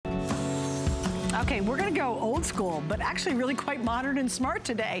Okay, we're gonna go old school, but actually really quite modern and smart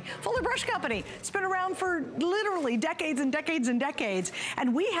today. Fuller Brush Company. It's been around for literally decades and decades and decades,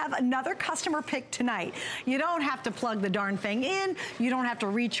 and we have another customer pick tonight. You don't have to plug the darn thing in. You don't have to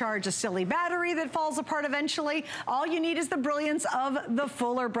recharge a silly battery that falls apart eventually. All you need is the brilliance of the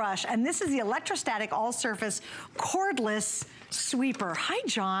Fuller brush, and this is the Electrostatic AllSurface Cordless Sweeper. Hi,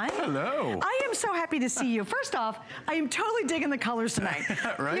 John. Hello. I am so happy to see you. First off, I am totally digging the colors tonight.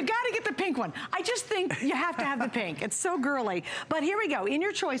 Right? You gotta get the pink one. I just think you have to have the pink. It's so girly. But here we go. In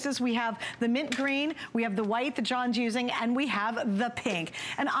your choices, we have the mint green, we have the white that John's using, and we have the pink.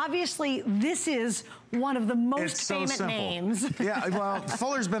 And obviously, this is one of the most famous names. Yeah, well,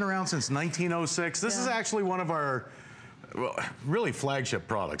 Fuller's been around since 1906. This is actually one of our really flagship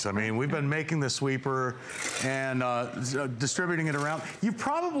products. I mean, we've been making the sweeper and distributing it around. You've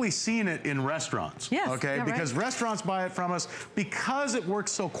probably seen it in restaurants, okay? Yeah, because restaurants buy it from us because it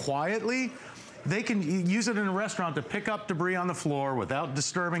works so quietly. They can use it in a restaurant to pick up debris on the floor without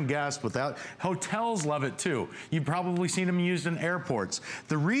disturbing guests, hotels love it too. You've probably seen them used in airports.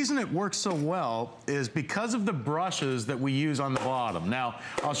 The reason it works so well is because of the brushes that we use on the bottom. Now,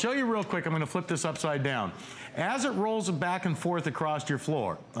 I'll show you real quick. I'm gonna flip this upside down. As it rolls back and forth across your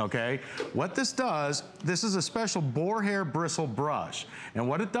floor, okay, what this does, this is a special boar hair bristle brush. And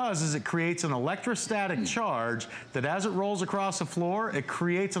what it does is it creates an electrostatic charge that as it rolls across the floor, it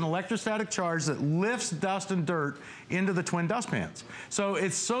creates an electrostatic charge that lifts dust and dirt into the twin dustpans. So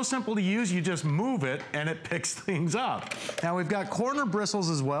it's so simple to use, you just move it and it picks things up. Now we've got corner bristles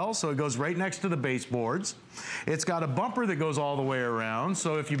as well, so it goes right next to the baseboards. It's got a bumper that goes all the way around,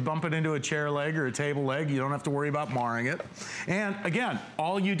 so if you bump it into a chair leg or a table leg, you don't have to worry about marring it. And again,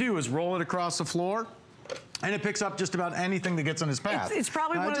 all you do is roll it across the floor, and it picks up just about anything that gets in his path. It's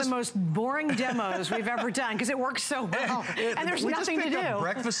probably one of the most boring demos we've ever done because it works so well. And there's nothing to do. We just picked up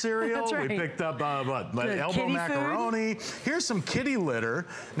breakfast cereal. Right. We picked up elbow macaroni. Food. Here's some kitty litter.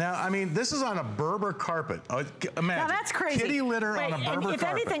 Now, I mean, this is on a Berber carpet. Imagine. Now that's crazy. Kitty litter on a Berber carpet. If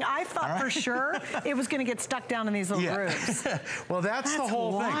anything, I thought for sure it was going to get stuck down in these little grooves. Well, that's the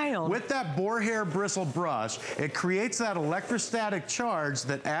whole thing. With that boar hair bristle brush, it creates that electrostatic charge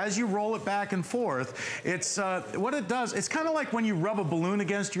that as you roll it back and forth, it's what it does, it's kind of like when you rub a balloon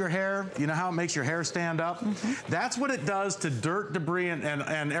against your hair, you know how it makes your hair stand up? That's what it does to dirt, debris,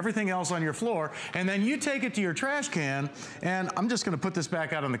 and everything else on your floor. And then you take it to your trash can, and I'm just gonna put this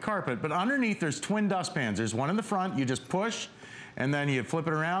back out on the carpet, but underneath there's twin dustpans. There's one in the front, you just push, and then you flip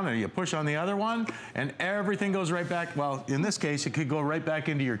it around and you push on the other one, and everything goes right back. Well, in this case, it could go right back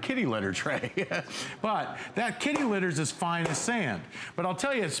into your kitty litter tray. But that kitty litter is as fine as sand. But I'll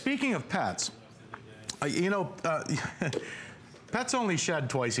tell you, speaking of pets, you know, pets only shed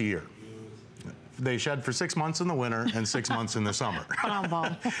twice a year. They shed for 6 months in the winter and 6 months in the summer.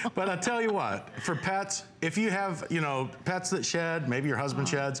 But I'll tell you what, for pets, if you have, you know, pets that shed, maybe your husband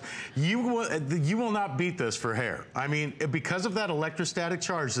sheds, you will not beat this for hair. I mean, because of that electrostatic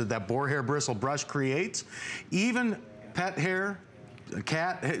charge that that boar hair bristle brush creates, even pet hair,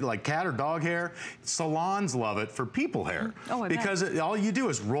 like cat or dog hair, salons love it for people hair. Because all you do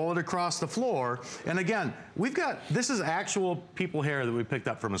is roll it across the floor. And again, this is actual people hair that we picked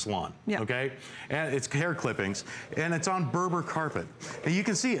up from a salon, okay? And it's hair clippings, and it's on Berber carpet. And you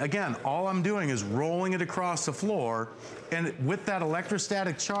can see, again, all I'm doing is rolling it across the floor, and with that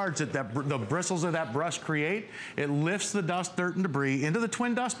electrostatic charge that the bristles of that brush create, it lifts the dust, dirt, and debris into the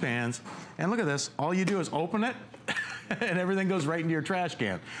twin dustpans. And look at this, all you do is open it, and everything goes right into your trash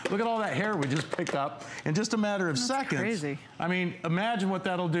can. Look at all that hair we just picked up in just a matter of seconds. Crazy. I mean, imagine what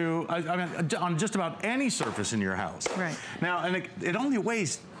that'll do on just about any surface in your house. Right. Now, and it only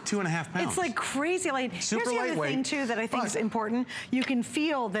weighs 2.5 pounds. It's like crazy light. Super Here's the other thing too that I think is important. You can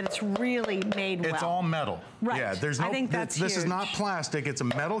feel that it's really made well. It's all metal. Right. Yeah, there's no, I think that's this is not plastic. It's a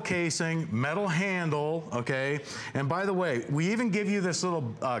metal casing, metal handle, okay? And by the way, we even give you this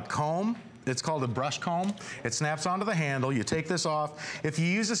little comb. It's called a brush comb. It snaps onto the handle. You take this off. If you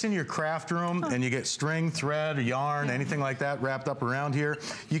use this in your craft room and you get string, thread, or yarn, anything like that wrapped up around here,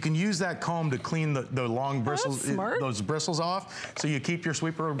 you can use that comb to clean the long bristles, those bristles off, so you keep your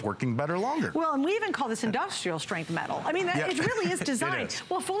sweeper working better longer. Well, and we even call this industrial strength metal. I mean, it really is designed.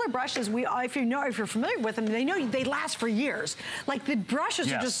 Well, Fuller brushes, if you're familiar with them, they know they last for years. Like the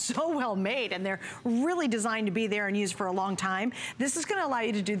brushes are just so well made, and they're really designed to be there and used for a long time. This is going to allow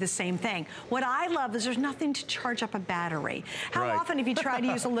you to do the same thing. What I love is there's nothing to charge up a battery. How often have you tried to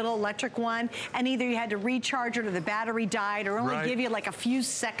use a little electric one and either you had to recharge it or the battery died or only give you like a few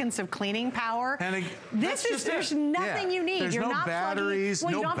seconds of cleaning power? And there's nothing you need. There's You're no not batteries,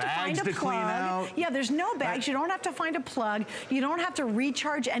 plugging, no bags to clean out. Yeah, there's no bags. You don't have to find a plug. You don't have to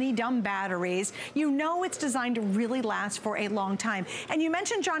recharge any dumb batteries. You know it's designed to really last for a long time. And you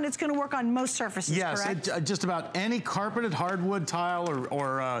mentioned, John, it's going to work on most surfaces, correct? Yes, just about any carpeted hardwood tile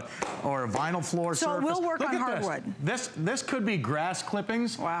or a vinyl floor surface. So it will work on hardwood. This could be grass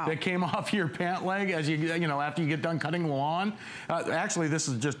clippings that came off your pant leg as you know after you get done cutting the lawn. Actually, this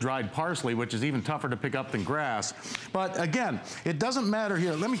is just dried parsley, which is even tougher to pick up than grass. But again, it doesn't matter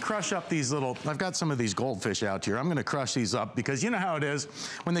here. Let me crush up these little. I've got some of these goldfish out here. I'm going to crush these up because you know how it is.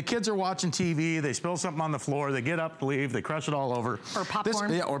 When the kids are watching TV, they spill something on the floor, they get up, leave, they crush it all over. Or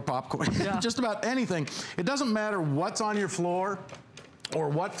popcorn. Or popcorn. Just about anything. It doesn't matter what's on your floor or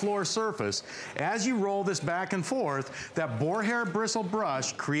what floor surface, as you roll this back and forth, that boar hair bristle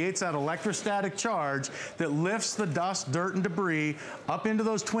brush creates that electrostatic charge that lifts the dust, dirt, and debris up into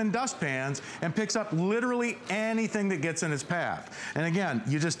those twin dustpans and picks up literally anything that gets in its path. And again,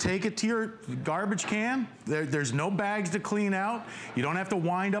 you just take it to your garbage can. There's no bags to clean out. You don't have to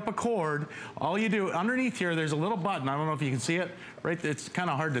wind up a cord. All you do, underneath here, there's a little button. I don't know if you can see it. Right, it's kind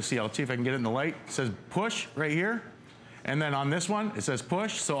of hard to see. I'll see if I can get it in the light. It says push right here. And then on this one, it says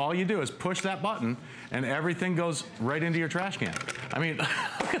push. So all you do is push that button and everything goes right into your trash can. I mean,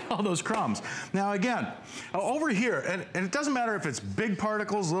 look at all those crumbs. Now again, over here, and it doesn't matter if it's big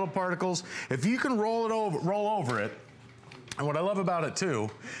particles, little particles, if you can roll over it, and what I love about it too,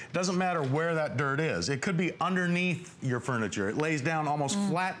 it doesn't matter where that dirt is. It could be underneath your furniture. It lays down almost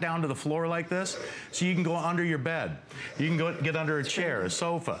flat down to the floor like this, so you can go under your bed. You can go get under a chair, a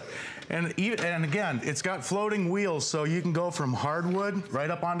sofa. And again, it's got floating wheels, so you can go from hardwood right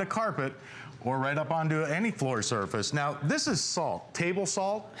up onto carpet or right up onto any floor surface. Now, this is salt, table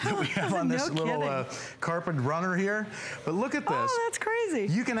salt that we have on this little carpet runner here. But look at this. Oh, that's crazy.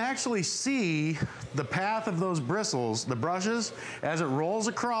 You can actually see the path of those bristles, the brushes, as it rolls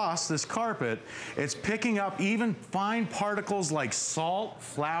across this carpet. It's picking up even fine particles like salt,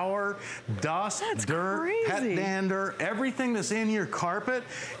 flour, dust, dirt, pet dander. Everything that's in your carpet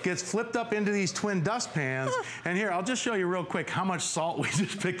gets flipped up into these twin dustpans. And here, I'll just show you real quick how much salt we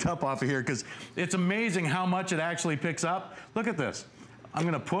just picked up off of here, because it's amazing how much it actually picks up. Look at this. I'm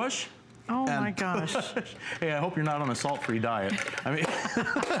going to push. Oh my gosh. Hey, I hope you're not on a salt-free diet. I mean,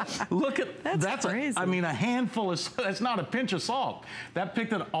 look at that's crazy. I mean, a handful of, that's not a pinch of salt. That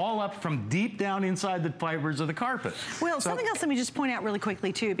picked it all up from deep down inside the fibers of the carpet. Well, something else let me just point out really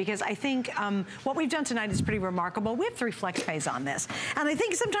quickly too, because I think what we've done tonight is pretty remarkable. We have 3 flex pays on this. And I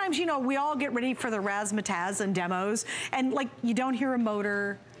think sometimes, you know, we all get ready for the razzmatazz and demos, and like you don't hear a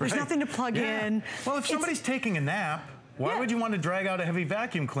motor, there's nothing to plug in. Well, if somebody's taking a nap, why would you want to drag out a heavy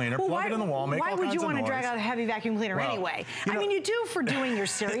vacuum cleaner, plug it in the wall, make all kinds of noise? Why would you want to drag out a heavy vacuum cleaner anyway? I mean, you do for doing your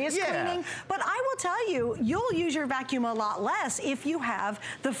serious cleaning, but I will tell you, you'll use your vacuum a lot less if you have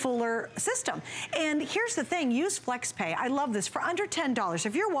the fuller system. And here's the thing, use FlexPay. I love this. For under $10,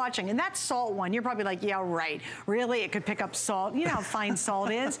 if you're watching, and that salt one, you're probably like, yeah, right. Really? It could pick up salt. You know how fine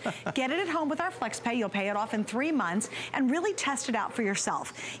salt is. Get it at home with our FlexPay. You'll pay it off in 3 months and really test it out for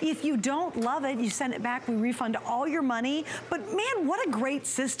yourself. If you don't love it, you send it back. We refund all your money. But man, what a great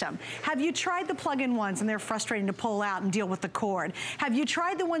system. Have you tried the plug-in ones and they're frustrating to pull out and deal with the cord? Have you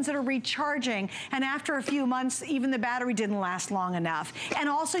tried the ones that are recharging and after a few months, even the battery didn't last long enough? And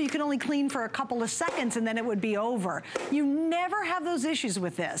also you can only clean for a couple of seconds and then it would be over. You never have those issues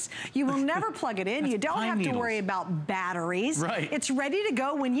with this. You will never plug it in. You don't have to worry about batteries. Right. It's ready to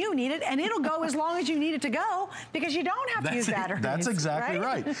go when you need it, and it'll go as long as you need it to go because you don't have to use batteries. That's exactly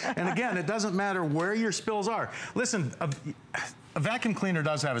right. And again, it doesn't matter where your spills are. Listen, a vacuum cleaner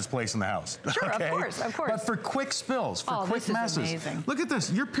does have its place in the house. Sure, of course, of course. But for quick spills, for quick messes. Amazing. Look at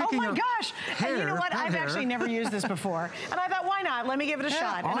this. You're picking up. Oh my gosh. And you know what? I've actually never used this before. And I thought, why not? Let me give it a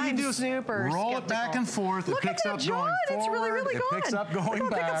shot. All and you do is roll it back and forth. It picks up going forward. It's really, really good. It picks up going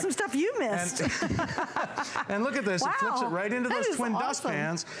back. Pick up some stuff you missed. And look at this. It flips it right into those twin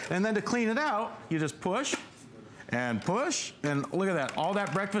dustpans. And then to clean it out, you just push. And push, and look at that. All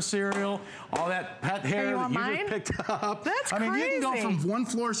that breakfast cereal, all that pet hair that you just picked up. That's crazy. I mean, you can go from one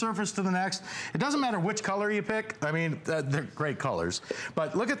floor surface to the next. It doesn't matter which color you pick. I mean, they're great colors.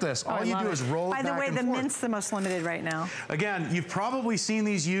 But look at this. All you do is roll it back and forth. By the way, the mint's the most limited right now. Again, you've probably seen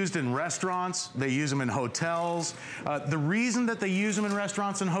these used in restaurants. They use them in hotels. The reason that they use them in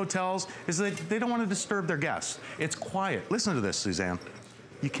restaurants and hotels is that they don't want to disturb their guests. It's quiet. Listen to this, Suzanne.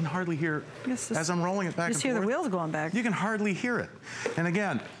 you can hardly hear, as I'm rolling it back and forth. Just hear the wheels going back. You can hardly hear it. And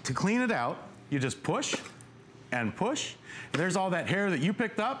again, to clean it out, you just push and push. There's all that hair that you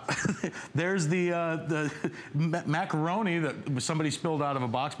picked up. There's the macaroni that somebody spilled out of a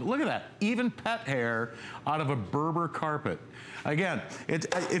box. But look at that, even pet hair out of a Berber carpet. Again,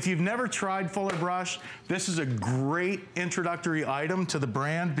 if you've never tried Fuller Brush, this is a great introductory item to the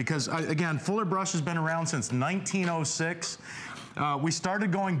brand because, again, Fuller Brush has been around since 1906. We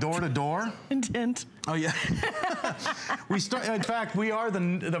started going door to door. Intent. Oh yeah. In fact, we are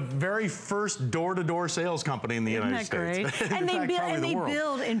the very first door-to-door sales company in the United States. Great? And they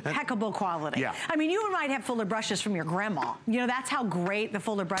build impeccable quality. Yeah. I mean, you might have Fuller brushes from your grandma. You know, that's how great the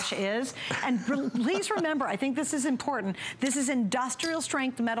Fuller brush is. And please remember, I think this is important. This is industrial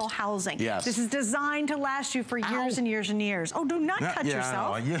strength metal housing. Yes. This is designed to last you for years and years and years. Oh, do not cut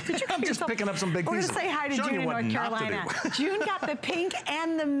yourself. No, Did you cut I'm just picking up some big pieces. We're gonna say hi to June in North Carolina. June got the pink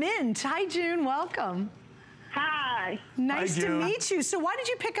and the mint. Hi, June, welcome. Hi. Nice to meet you. So why did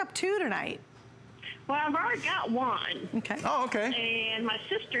you pick up two tonight? Well, I've already got one. Okay. Oh, okay. And my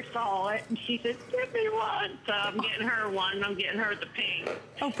sister saw it, and she said, give me one. So I'm getting her one, I'm getting her the pink.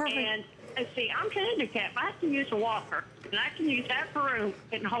 Oh, perfect. And see, I'm handicapped. I can use a walker, and I can use that broom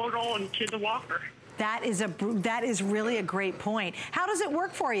and hold on to the walker. That is really a great point. How does it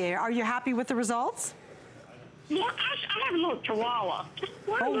work for you? Are you happy with the results? Yeah, I have a little chihuahua.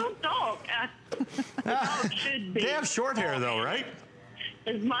 What a little dog. The dog should be. They have short hair, though, right?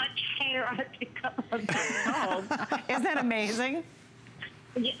 As much hair I pick up on that dog. Isn't that amazing?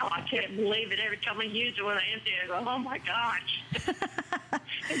 Yeah, I can't believe it. Every time I use it when I empty it, I go, oh, my gosh.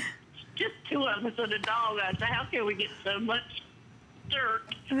 It's just two of us and a dog. I say, how can we get so much dirt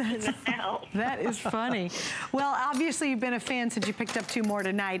in the house? That is funny. Well, obviously, you've been a fan since you picked up two more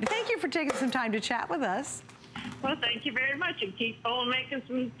tonight. Thank you for taking some time to chat with us. Well, thank you very much, and keep on making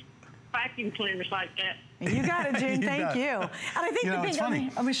some vacuum cleaners like that. You got it, June. Thank you. And I think the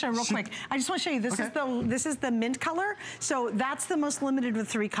pink. Let me show you real quick. I just want to show you. This is the mint color. So that's the most limited with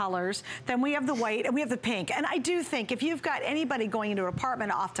 3 colors. Then we have the white and we have the pink. And I do think if you've got anybody going into an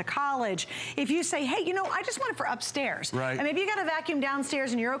apartment off to college, if you say, hey, you know, I just want it for upstairs. Right. And maybe you got a vacuum downstairs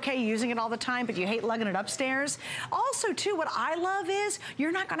and you're okay using it all the time, but you hate lugging it upstairs. Also, too, what I love is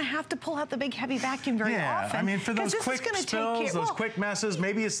you're not going to have to pull out the big heavy vacuum very often. I mean, for those quick spills, those quick messes,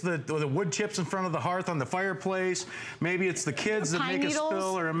 maybe it's the wood chips in front of the hearth on the fireplace. Maybe it's the kids that make a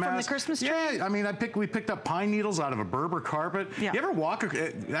spill or a mess. From the Christmas tree. Yeah, I mean, we picked up pine needles out of a Berber carpet. Yeah. You ever walk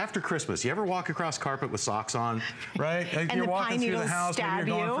after Christmas? You ever walk across carpet with socks on, right? And you're walking through the house,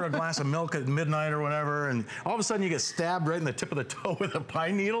 maybe you're going for a glass of milk at midnight or whatever, and all of a sudden you get stabbed right in the tip of the toe with a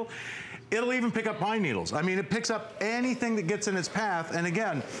pine needle. It'll even pick up pine needles. I mean, it picks up anything that gets in its path. And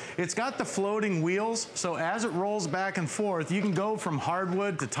again, it's got the floating wheels, so as it rolls back and forth, you can go from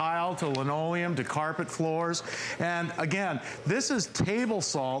hardwood to tile to linoleum to carpet floors. And again, this is table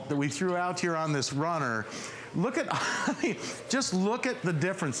salt that we threw out here on this runner. Look at, I mean, just look at the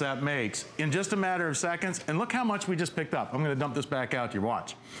difference that makes in just a matter of seconds. And look how much we just picked up. I'm gonna dump this back out to you,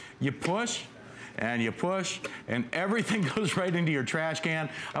 watch. You push, and you push, and everything goes right into your trash can.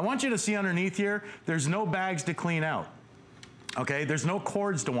 I want you to see underneath here, there's no bags to clean out. Okay, there's no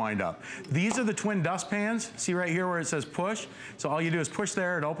cords to wind up. These are the twin dustpans. See right here where it says push? So all you do is push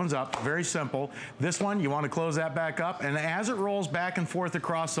there, it opens up, very simple. This one, you want to close that back up, and as it rolls back and forth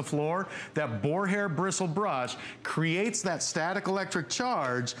across the floor, that boar hair bristle brush creates that static electric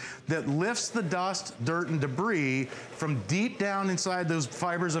charge that lifts the dust, dirt, and debris from deep down inside those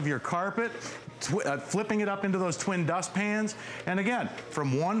fibers of your carpet, flipping it up into those twin dustpans. And again,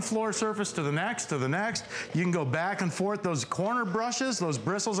 from one floor surface to the next, you can go back and forth. Those corner brushes, those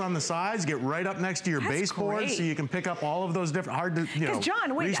bristles on the sides, get right up next to your baseboard, so you can pick up all of those different hard to,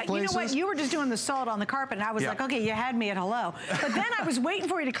 John, wait, you know what? You were just doing the salt on the carpet, and I was like, okay, you had me at hello. But then I was waiting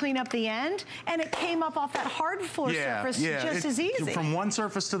for you to clean up the end, and it came up off that hard floor surface just as easy. From one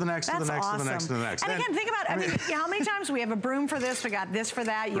surface to the next, to the next, to the next, to the next. And again, think about, I mean, how many times we have a broom for this, we got this for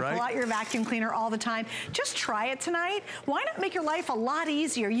that, you pull out your vacuum cleaner all the time. Just try it tonight. Why not make your life a lot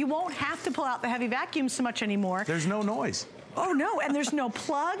easier? You won't have to pull out the heavy vacuum so much anymore. There's no noise. Oh no, and there's no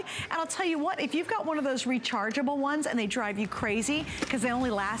plug. And I'll tell you what, if you've got one of those rechargeable ones and they drive you crazy because they only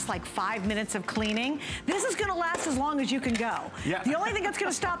last like 5 minutes of cleaning, this is gonna last as long as you can go. Yeah. The only thing that's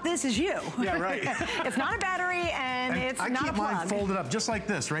gonna stop this is you. Yeah, right. It's not a battery and it's not a plug. I keep mine folded up just like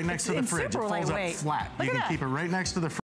this, right next to the fridge. It folds up flat. You can keep it right next to the fridge.